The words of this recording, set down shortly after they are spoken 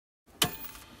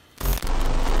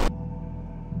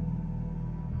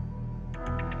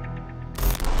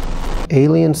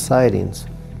Alien sightings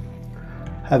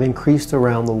have increased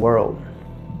around the world,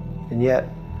 and yet,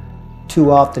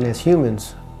 too often as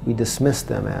humans, we dismiss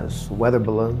them as weather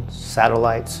balloons,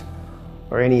 satellites,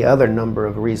 or any other number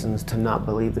of reasons to not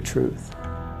believe the truth.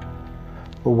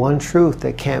 But one truth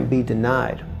that can't be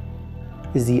denied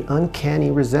is the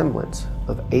uncanny resemblance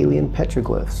of alien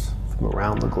petroglyphs from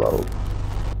around the globe.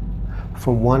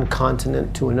 From one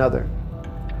continent to another,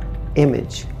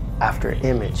 image after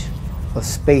image of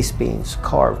space beings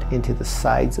carved into the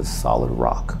sides of solid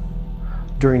rock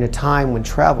during a time when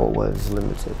travel was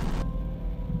limited.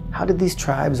 How did these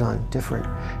tribes on different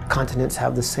continents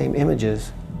have the same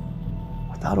images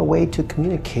without a way to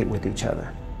communicate with each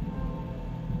other?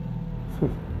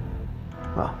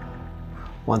 Well,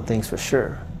 one thing's for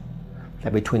sure,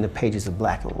 that between the pages of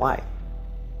black and white,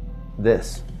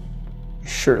 this is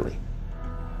surely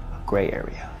a gray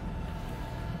area.